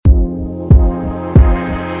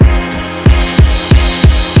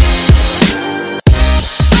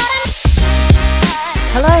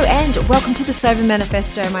Welcome to the Sober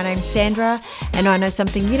Manifesto. My name's Sandra, and I know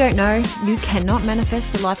something you don't know. You cannot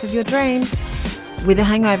manifest the life of your dreams with a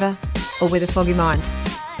hangover or with a foggy mind.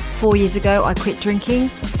 4 years ago, I quit drinking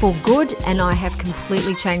for good, and I have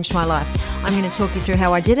completely changed my life. I'm going to talk you through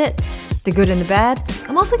how I did it, the good and the bad.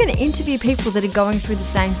 I'm also going to interview people that are going through the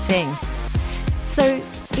same thing. So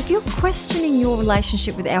if you're questioning your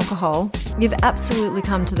relationship with alcohol, you've absolutely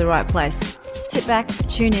come to the right place. Sit back,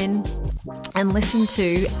 tune in, and listen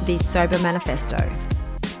to the Sober Manifesto.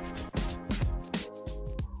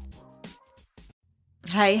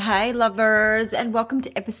 Hey, lovers, and welcome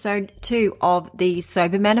to episode 2 of the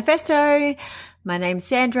Sober Manifesto. My name's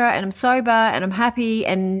Sandra, and I'm sober, and I'm happy,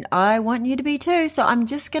 and I want you to be too. So I'm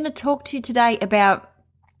just going to talk to you today about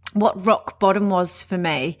what rock bottom was for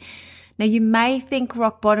me. Now, you may think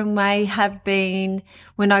rock bottom may have been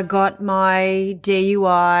when I got my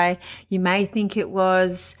DUI. You may think it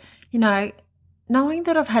was, knowing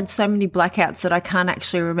that I've had so many blackouts that I can't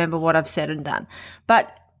actually remember what I've said and done.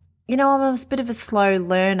 But, I'm a bit of a slow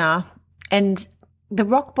learner, and the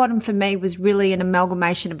rock bottom for me was really an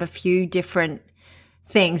amalgamation of a few different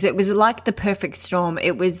things. It was like the perfect storm.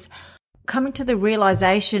 It was coming to the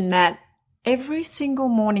realization that every single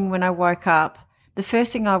morning when I woke up, the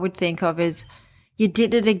first thing I would think of is, you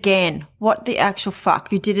did it again. What the actual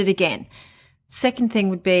fuck? You did it again. Second thing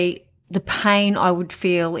would be the pain I would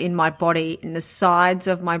feel in my body, in the sides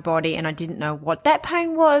of my body, and I didn't know what that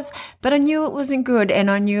pain was, but I knew it wasn't good,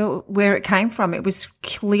 and I knew where it came from. It was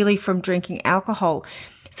clearly from drinking alcohol.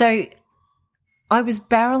 So I was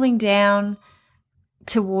barreling down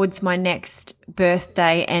towards my next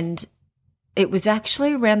birthday, and it was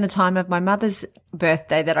actually around the time of my mother's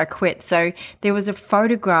birthday that I quit. So there was a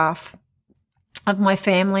photograph of my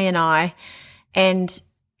family and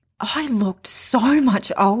I looked so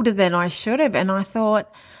much older than I should have. And I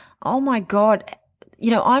thought, oh my God,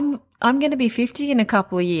 I'm going to be 50 in a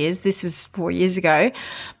couple of years. This was 4 years ago.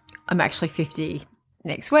 I'm actually 50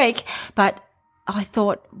 next week. But I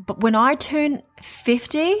thought, but when I turn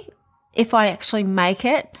 50, if I actually make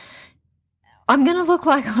it, I'm going to look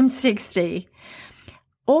like I'm 60.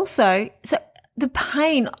 Also, so the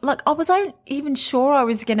pain, I wasn't even sure I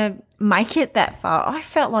was going to make it that far. I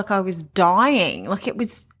felt like I was dying.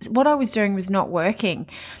 What I was doing was not working.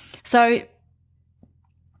 So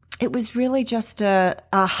it was really just a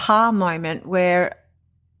aha moment where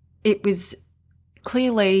it was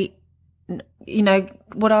clearly,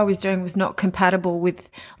 what I was doing was not compatible with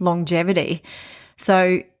longevity.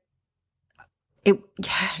 So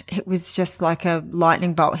it was just like a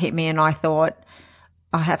lightning bolt hit me, and I thought,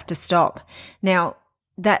 I have to stop. Now,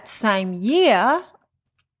 that same year,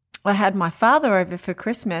 I had my father over for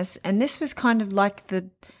Christmas, and this was kind of like the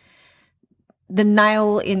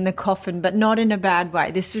nail in the coffin, but not in a bad way.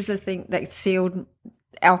 This was the thing that sealed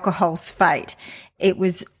alcohol's fate. It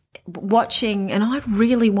was watching, and I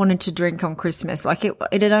really wanted to drink on Christmas.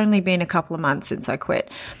 It had only been a couple of months since I quit,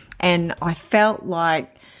 and I felt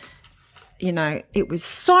like, it was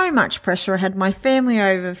so much pressure. I had my family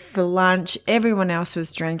over for lunch. Everyone else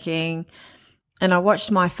was drinking. And I watched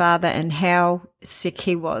my father and how sick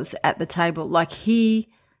he was at the table.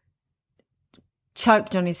 He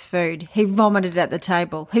choked on his food. He vomited at the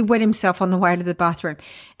table. He wet himself on the way to the bathroom.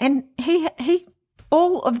 And he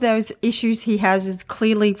all of those issues he has is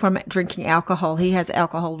clearly from drinking alcohol. He has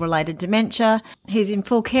alcohol-related dementia. He's in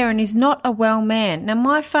full care, and he's not a well man. Now,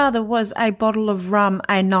 my father was a bottle of rum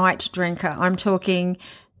a night drinker. I'm talking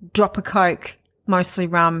drop of Coke, mostly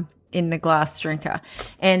rum in the glass drinker.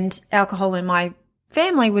 And alcohol in my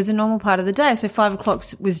family was a normal part of the day. So 5 o'clock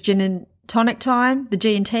was gin and tonic time, the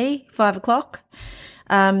G&T, 5 o'clock.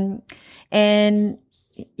 And,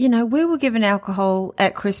 we were given alcohol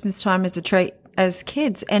at Christmas time as a treat as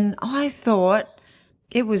kids, and I thought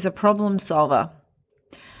it was a problem solver.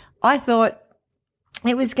 I thought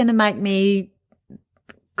it was going to make me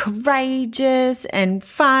courageous and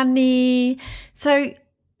funny. So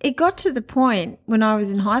it got to the point when I was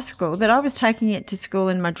in high school that I was taking it to school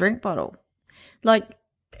in my drink bottle.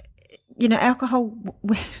 Alcohol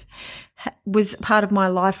was part of my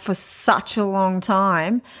life for such a long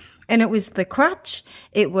time. And it was the crutch,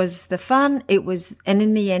 it was the fun, and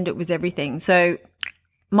in the end, it was everything. So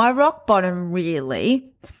my rock bottom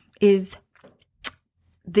really is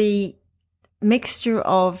the mixture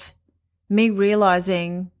of me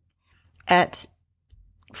realizing at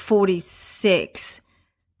 46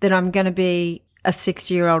 that I'm going to be a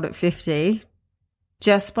 60-year-old at 50,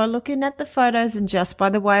 just by looking at the photos and just by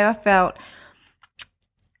the way I felt,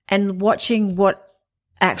 and watching what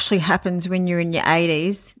actually happens when you're in your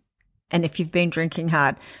 80s and if you've been drinking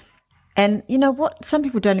hard. And you know what? Some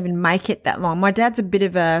people don't even make it that long. My dad's a bit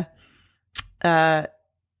of a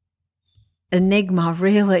enigma,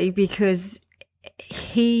 really, because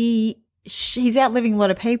he's outliving a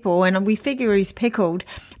lot of people, and we figure he's pickled,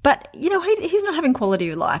 but he's not having quality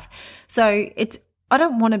of life. So I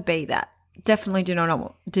don't want to be that. Definitely do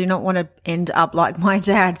not want to end up like my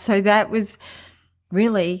dad. So that was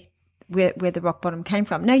really where the rock bottom came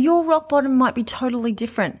from. Now, your rock bottom might be totally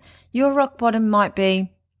different. Your rock bottom might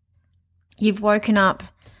be you've woken up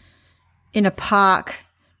in a park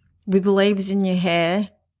with leaves in your hair,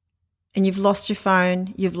 and you've lost your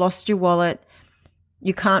phone, you've lost your wallet,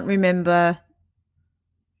 you can't remember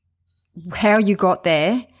how you got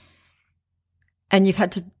there, and you've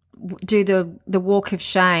had to do the walk of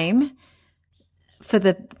shame for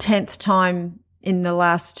the 10th time in the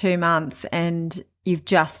last 2 months, and you've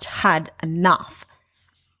just had enough.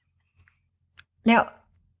 Now,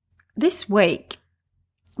 this week,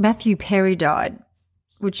 Matthew Perry died,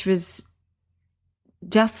 which was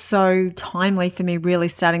just so timely for me really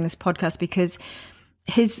starting this podcast, because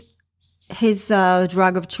his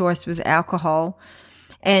drug of choice was alcohol.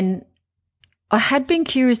 And I had been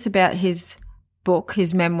curious about his book,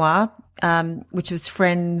 his memoir, which was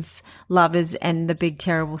Friends, Lovers, and the Big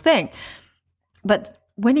Terrible Thing. But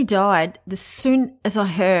when he died, as soon as I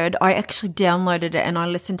heard, I actually downloaded it and I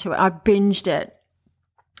listened to it. I binged it.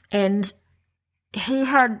 And he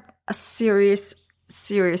had a serious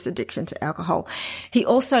addiction to alcohol. He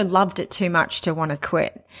also loved it too much to want to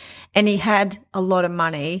quit. And he had a lot of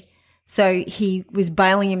money, so he was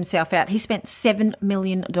bailing himself out. He spent $7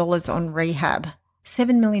 million on rehab.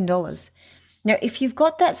 $7 million. Now, if you've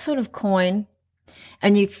got that sort of coin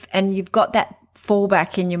and you've got that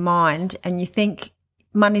fallback in your mind and you think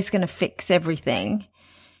money's going to fix everything,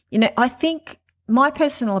 I think my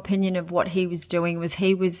personal opinion of what he was doing was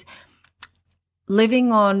he was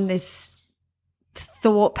living on this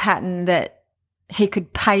thought pattern that he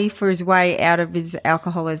could pay for his way out of his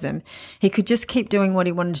alcoholism. He could just keep doing what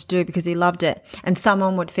he wanted to do because he loved it, and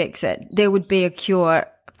someone would fix it. There would be a cure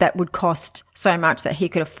that would cost so much that he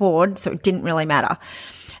could afford, so it didn't really matter.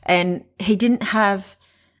 And he didn't have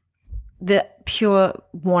the pure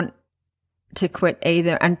want to quit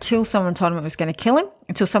either until someone told him it was going to kill him,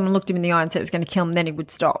 until someone looked him in the eye and said it was going to kill him, then he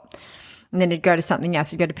would stop. And then he'd go to something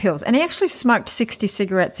else, he'd go to pills. And he actually smoked 60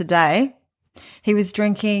 cigarettes a day. He was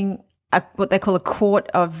drinking what they call a quart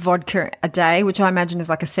of vodka a day, which I imagine is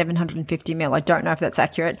like a 750 ml. I don't know if that's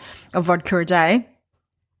accurate, of vodka a day.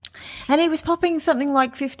 And he was popping something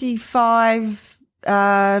like 55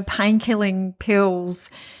 pain-killing pills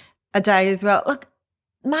a day as well. Look,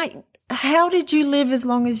 mate, how did you live as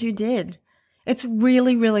long as you did? It's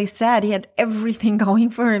really, really sad. He had everything going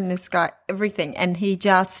for him, this guy, everything. And he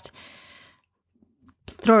just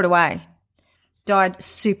threw it away. Died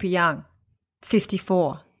super young,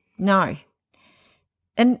 54. No.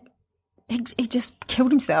 And he just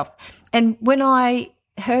killed himself. And when I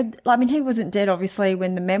heard, he wasn't dead, obviously,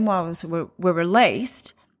 when the memoirs were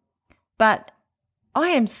released, but I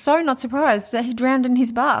am so not surprised that he drowned in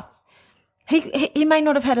his bath. He may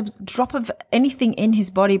not have had a drop of anything in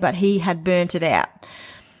his body, but he had burnt it out.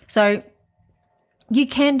 So you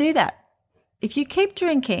can do that. If you keep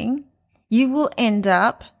drinking, you will end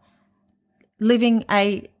up living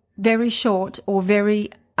a very short or very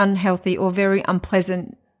unhealthy or very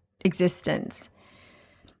unpleasant existence.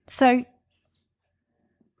 So,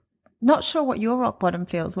 not sure what your rock bottom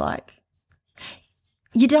feels like.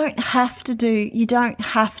 You don't have to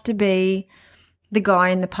be the guy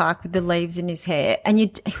in the park with the leaves in his hair.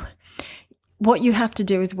 And what you have to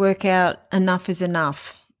do is work out enough is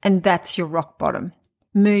enough. And that's your rock bottom.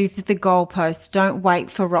 Move the goalposts. Don't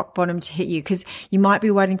wait for rock bottom to hit you, because you might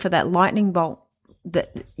be waiting for that lightning bolt that,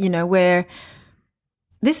 where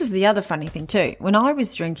this was the other funny thing too. When I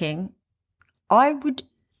was drinking, I would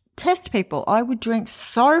test people. I would drink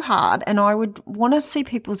so hard and I would want to see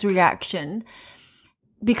people's reaction,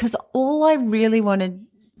 because all I really wanted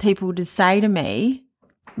people to say to me,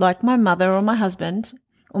 like my mother or my husband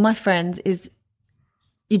or my friends, is,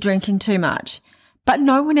 you're drinking too much. But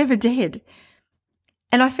no one ever did.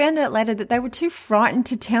 And I found out later that they were too frightened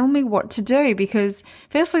to tell me what to do, because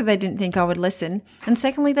firstly, they didn't think I would listen. And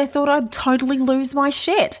secondly, they thought I'd totally lose my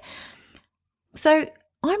shit. So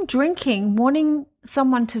I'm drinking, wanting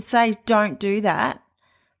someone to say, don't do that.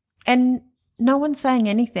 And no one's saying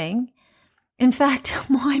anything. In fact,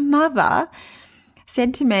 my mother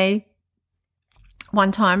said to me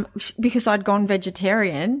one time, because I'd gone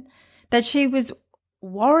vegetarian, that she was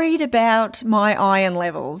worried about my iron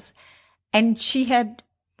levels. And she had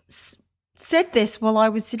said this while I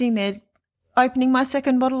was sitting there opening my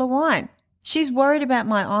second bottle of wine. She's worried about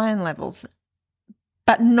my iron levels,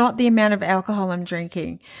 but not the amount of alcohol I'm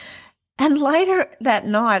drinking. And later that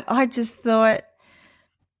night, I just thought,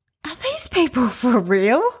 are these people for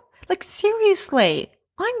real? Like, seriously,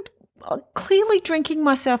 I'm clearly drinking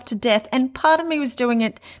myself to death, and part of me was doing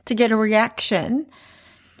it to get a reaction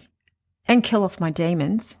and kill off my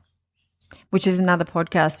demons, which is another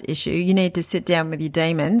podcast issue. You need to sit down with your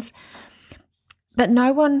demons. But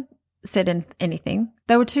no one said anything.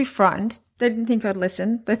 They were too frightened. They didn't think I'd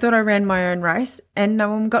listen. They thought I ran my own race, and no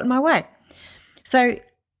one got in my way. So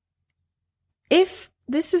if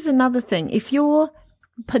this is another thing, if you're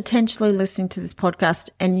potentially listening to this podcast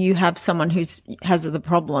and you have someone who has the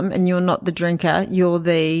problem and you're not the drinker, you're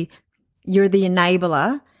the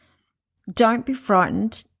enabler, don't be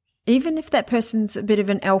frightened, even if that person's a bit of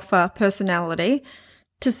an alpha personality,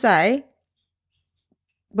 to say,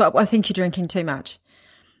 well, I think you're drinking too much.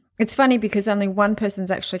 It's funny because only one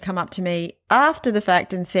person's actually come up to me after the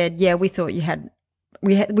fact and said, yeah, we thought you had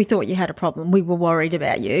a problem. We were worried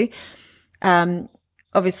about you.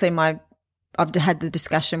 Obviously I've had the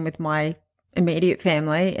discussion with my immediate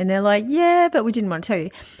family and they're like, yeah, but we didn't want to tell you.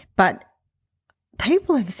 But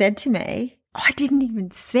people have said to me, I didn't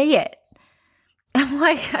even see it. I'm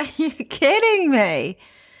like, are you kidding me?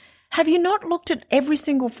 Have you not looked at every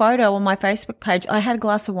single photo on my Facebook page? I had a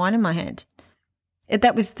glass of wine in my hand.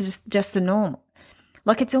 That was just the norm.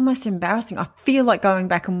 Like, it's almost embarrassing. I feel like going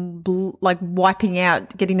back and like wiping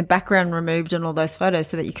out, getting the background removed and all those photos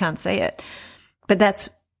so that you can't see it. But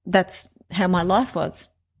that's how my life was.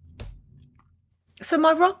 So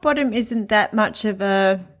my rock bottom isn't that much of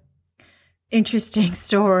a interesting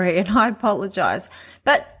story, and I apologize.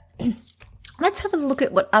 But let's have a look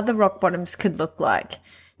at what other rock bottoms could look like.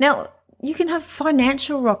 Now, you can have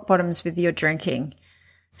financial rock bottoms with your drinking.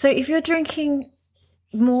 So if you're drinking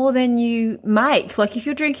more than you make, like if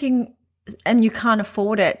you're drinking and you can't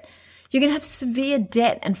afford it, you can have severe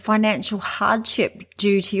debt and financial hardship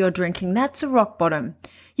due to your drinking. That's a rock bottom.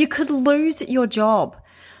 You could lose your job.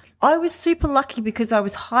 I was super lucky because I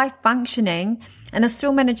was high functioning and I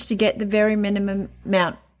still managed to get the very minimum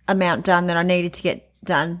amount done that I needed to get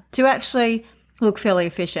done to actually look fairly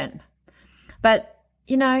efficient. But,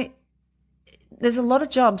 you know, there's a lot of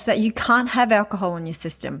jobs that you can't have alcohol in your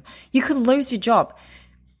system. You could lose your job,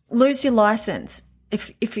 lose your license.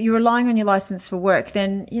 If you're relying on your license for work,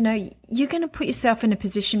 then, you know, you're going to put yourself in a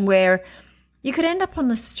position where you could end up on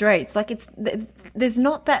the streets. Like, it's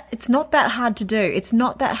not that hard to do. It's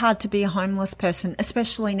not that hard to be a homeless person,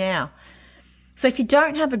 especially now. So if you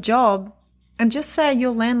don't have a job, and just say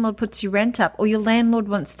your landlord puts your rent up or your landlord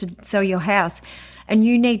wants to sell your house and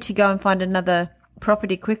you need to go and find another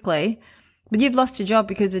property quickly, but you've lost your job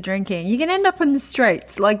because of drinking, you can end up in the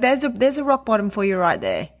streets. Like, there's a rock bottom for you right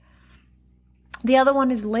there. The other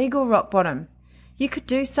one is legal rock bottom. You could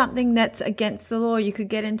do something that's against the law. You could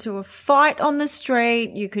get into a fight on the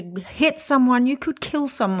street. You could hit someone. You could kill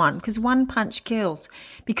someone because one punch kills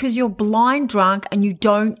because you're blind drunk and you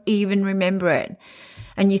don't even remember it.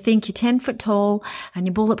 And you think you're 10 foot tall and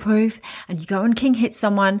you're bulletproof and you go and king hit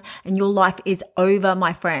someone and your life is over,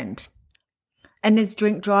 my friend. And there's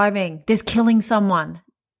drink driving. There's killing someone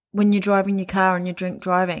when you're driving your car and you're drink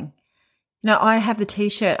driving. You know, I have the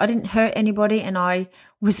T-shirt. I didn't hurt anybody and I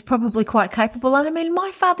was probably quite capable. And I mean, my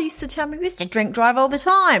father used to tell me we used to drink drive all the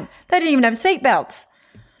time. They didn't even have seatbelts.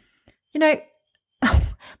 You know,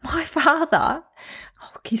 my father,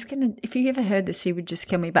 if he ever heard this, he would just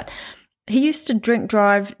kill me. But he used to drink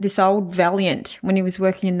drive this old Valiant when he was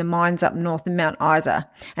working in the mines up north in Mount Isa.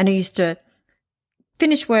 And he used to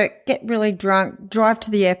finish work, get really drunk, drive to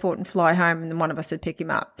the airport and fly home, and then one of us would pick him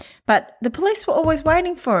up. But the police were always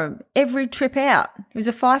waiting for him every trip out. He was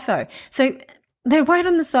a FIFO. So they'd wait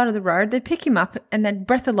on the side of the road, they'd pick him up and they'd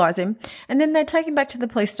breathalyse him, and then they'd take him back to the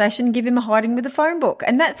police station and give him a hiding with a phone book.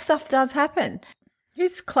 And that stuff does happen.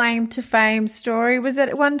 His claim to fame story was that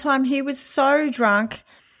at one time he was so drunk,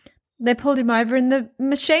 they pulled him over and the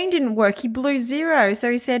machine didn't work. He blew zero. So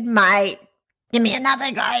he said, mate, give me another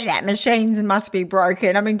go. That machine must be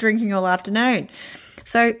broken. I've been drinking all afternoon.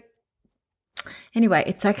 So anyway,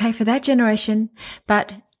 it's okay for that generation.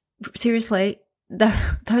 But seriously,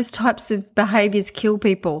 those types of behaviours kill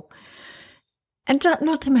people. And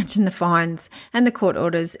not to mention the fines and the court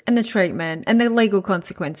orders and the treatment and the legal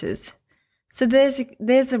consequences. So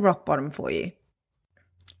there's a rock bottom for you.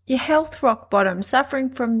 Your health rock bottom, suffering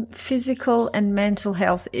from physical and mental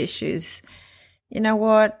health issues. You know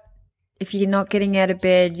what? If you're not getting out of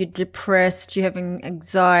bed, you're depressed, you're having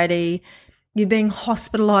anxiety, you're being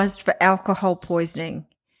hospitalized for alcohol poisoning,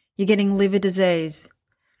 you're getting liver disease,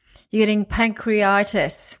 you're getting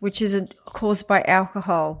pancreatitis, which is caused by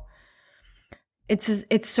alcohol.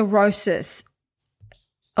 It's cirrhosis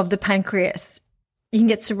of the pancreas. You can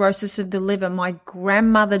get cirrhosis of the liver. My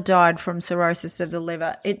grandmother died from cirrhosis of the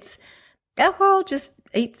liver. Alcohol just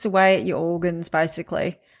eats away at your organs,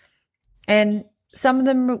 basically. And some of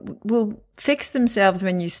them will fix themselves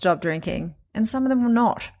when you stop drinking, and some of them will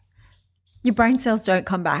not. Your brain cells don't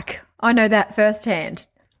come back. I know that firsthand.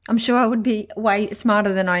 I'm sure I would be way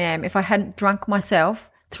smarter than I am if I hadn't drunk myself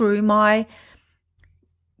through my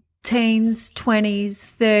teens, 20s,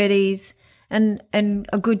 30s, and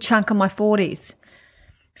a good chunk of my 40s.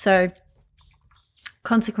 So,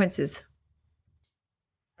 consequences.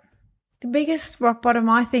 The biggest rock bottom,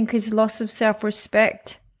 I think, is loss of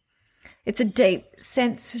self-respect. It's a deep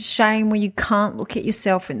sense of shame where you can't look at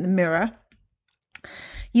yourself in the mirror.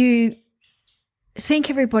 You think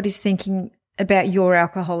everybody's thinking about your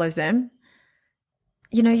alcoholism.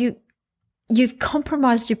 You know, you've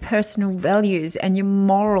compromised your personal values and your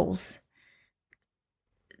morals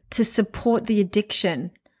to support the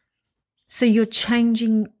addiction. So you're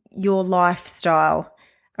changing your lifestyle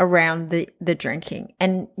around the drinking,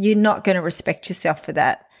 and you're not going to respect yourself for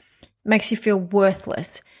that. It makes you feel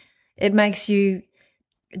worthless. It makes you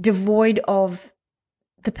devoid of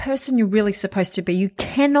the person you're really supposed to be. You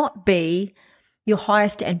cannot be your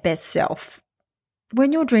highest and best self.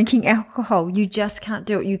 When you're drinking alcohol, you just can't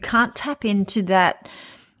do it. You can't tap into that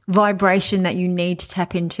vibration that you need to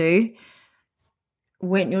tap into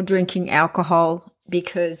when you're drinking alcohol,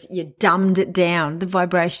 because you dumbed it down. The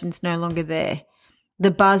vibration's no longer there. The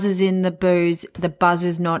buzz is in the booze. The buzz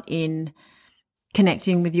is not in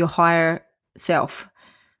connecting with your higher self.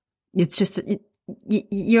 It's just,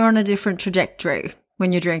 you're on a different trajectory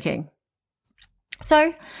when you're drinking.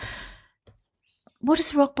 So what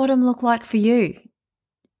does rock bottom look like for you?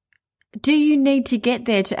 Do you need to get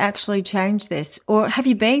there to actually change this? Or have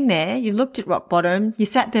you been there, you looked at rock bottom, you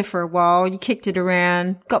sat there for a while, you kicked it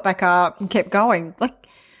around, got back up and kept going? I've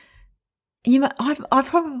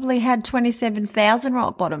probably had 27,000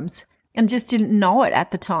 rock bottoms and just didn't know it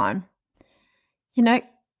at the time. You know,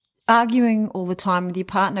 arguing all the time with your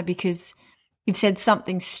partner because you've said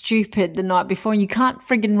something stupid the night before and you can't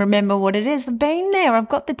friggin' remember what it is. I've been there. I've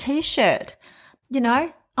got the T-shirt. You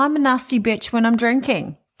know, I'm a nasty bitch when I'm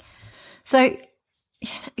drinking. So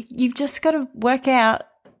you've just got to work out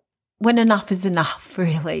when enough is enough,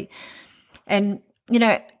 really. And, you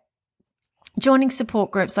know, joining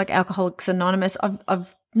support groups like Alcoholics Anonymous,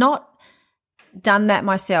 I've not done that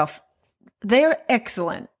myself. They're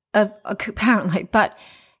excellent, apparently, but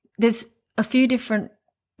there's a few different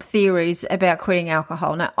theories about quitting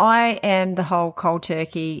alcohol. Now, I am the whole cold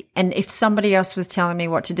turkey, and if somebody else was telling me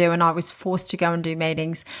what to do and I was forced to go and do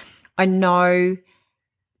meetings, I know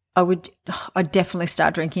I'd definitely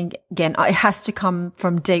start drinking again. It has to come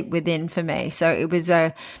from deep within for me. So it was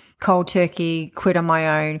a cold turkey, quit on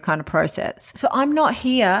my own kind of process. So I'm not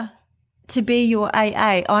here to be your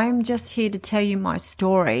AA. I'm just here to tell you my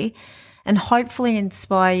story and hopefully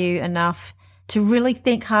inspire you enough to really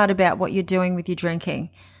think hard about what you're doing with your drinking.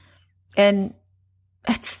 And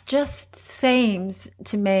it just seems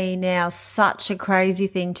to me now such a crazy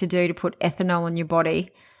thing to do, to put ethanol in your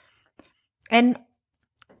body. And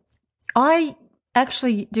I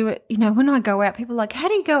actually do it, you know, when I go out, people are like, how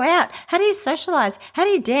do you go out? How do you socialize? How do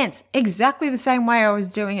you dance? Exactly the same way I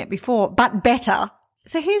was doing it before, but better.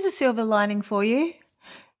 So here's a silver lining for you.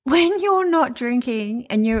 When you're not drinking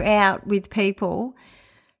and you're out with people,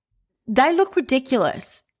 they look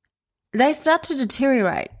ridiculous. They start to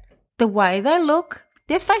deteriorate. The way they look,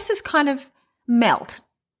 their faces kind of melt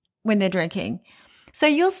when they're drinking. So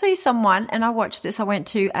you'll see someone, and I watched this, I went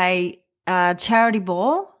to a charity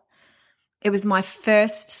ball. It was my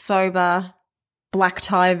first sober black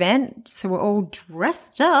tie event. So we're all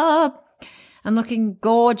dressed up and looking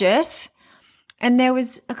gorgeous. And there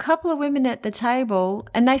was a couple of women at the table,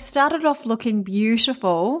 and they started off looking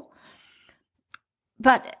beautiful.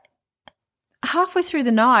 But halfway through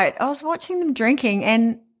the night, I was watching them drinking,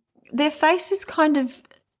 and their faces kind of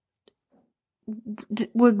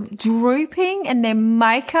were drooping, and their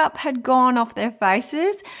makeup had gone off their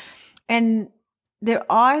faces, and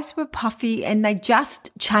their eyes were puffy, and they just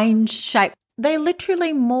changed shape. They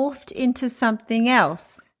literally morphed into something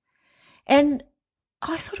else. And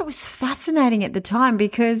I thought it was fascinating at the time,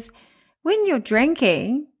 because when you're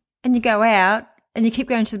drinking and you go out and you keep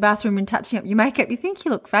going to the bathroom and touching up your makeup, you think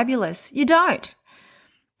you look fabulous. You don't.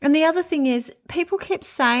 And the other thing is, people keep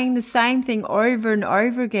saying the same thing over and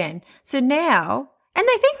over again. So now, and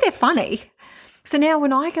they think they're funny. So now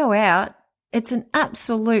when I go out, it's an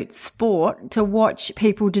absolute sport to watch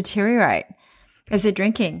people deteriorate as they're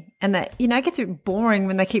drinking. And that, you know, it gets a bit boring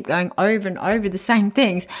when they keep going over and over the same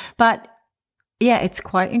things. But yeah, it's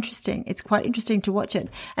quite interesting. It's quite interesting to watch it.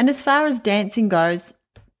 And as far as dancing goes,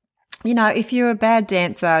 you know, if you're a bad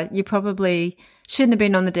dancer, you probably shouldn't have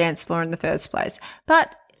been on the dance floor in the first place.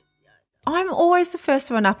 But I'm always the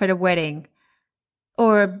first one up at a wedding,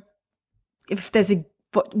 or if there's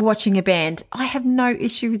watching a band. I have no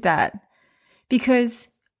issue with that because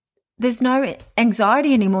there's no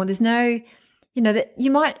anxiety anymore. There's no, you know, that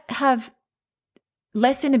you might have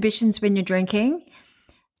less inhibitions when you're drinking,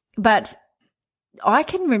 but I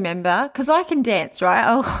can remember, because I can dance, right?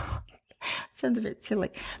 Oh, sounds a bit silly,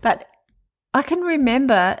 but I can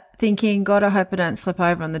remember thinking, God, I hope I don't slip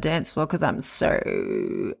over on the dance floor because I'm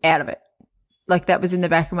so out of it. Like that was in the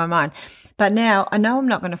back of my mind. But now I know I'm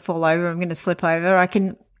not going to fall over. I'm going to slip over. I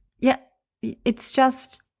can, yeah, it's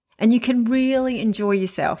just, and you can really enjoy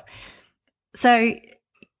yourself. So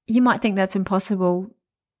you might think that's impossible,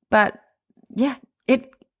 but yeah, it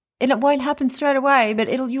won't happen straight away, but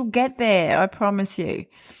you'll get there. I promise you.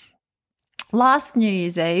 Last New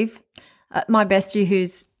Year's Eve, my bestie,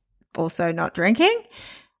 who's also not drinking,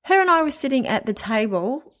 her and I were sitting at the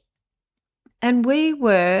table and we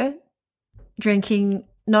were drinking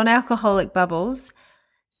non-alcoholic bubbles,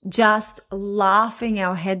 just laughing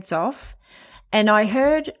our heads off. And I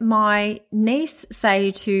heard my niece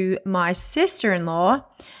say to my sister-in-law,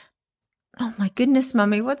 "Oh my goodness,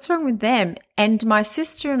 Mummy, what's wrong with them?" And my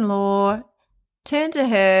sister-in-law turned to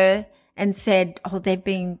her and said, "Oh, they've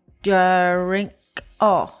been drink."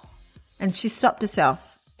 Oh, and she stopped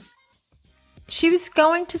herself. She was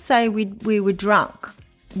going to say we were drunk.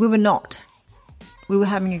 We were not. We were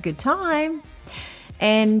having a good time.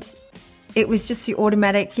 And it was just the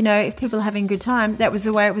automatic, you know, if people are having a good time, that was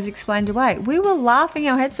the way it was explained away. We were laughing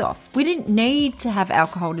our heads off. We didn't need to have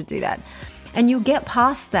alcohol to do that. And you'll get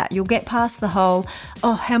past that. You'll get past the whole,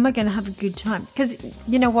 oh, how am I going to have a good time? Because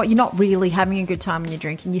you know what? You're not really having a good time when you're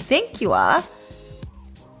drinking. You think you are,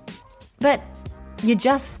 but you're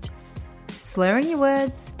just slurring your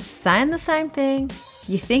words, saying the same thing.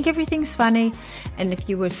 You think everything's funny. And if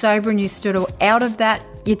you were sober and you stood out of that,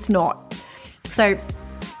 it's not. So,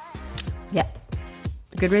 yeah,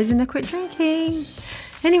 good reason to quit drinking.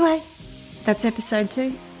 Anyway, that's episode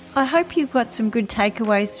 2. I hope you got some good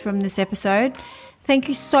takeaways from this episode. Thank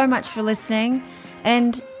you so much for listening.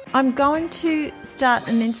 And I'm going to start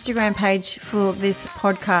an Instagram page for this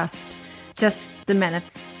podcast, just the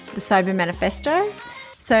Sober Manifesto.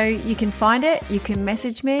 So you can find it, you can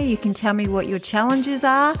message me, you can tell me what your challenges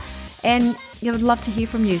are, and I would love to hear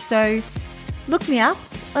from you. So look me up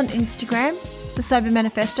on Instagram, the Sober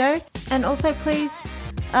Manifesto, and also please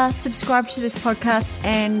subscribe to this podcast,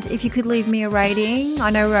 and if you could leave me a rating.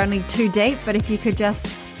 I know we're only 2 deep, but if you could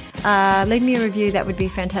just leave me a review, that would be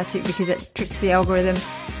fantastic, because it tricks the algorithm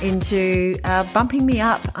into bumping me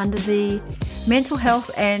up under the mental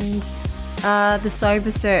health and the sober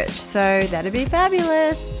search. So that'd be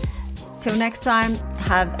fabulous. Till next time,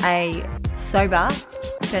 have a sober,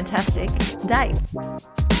 fantastic day.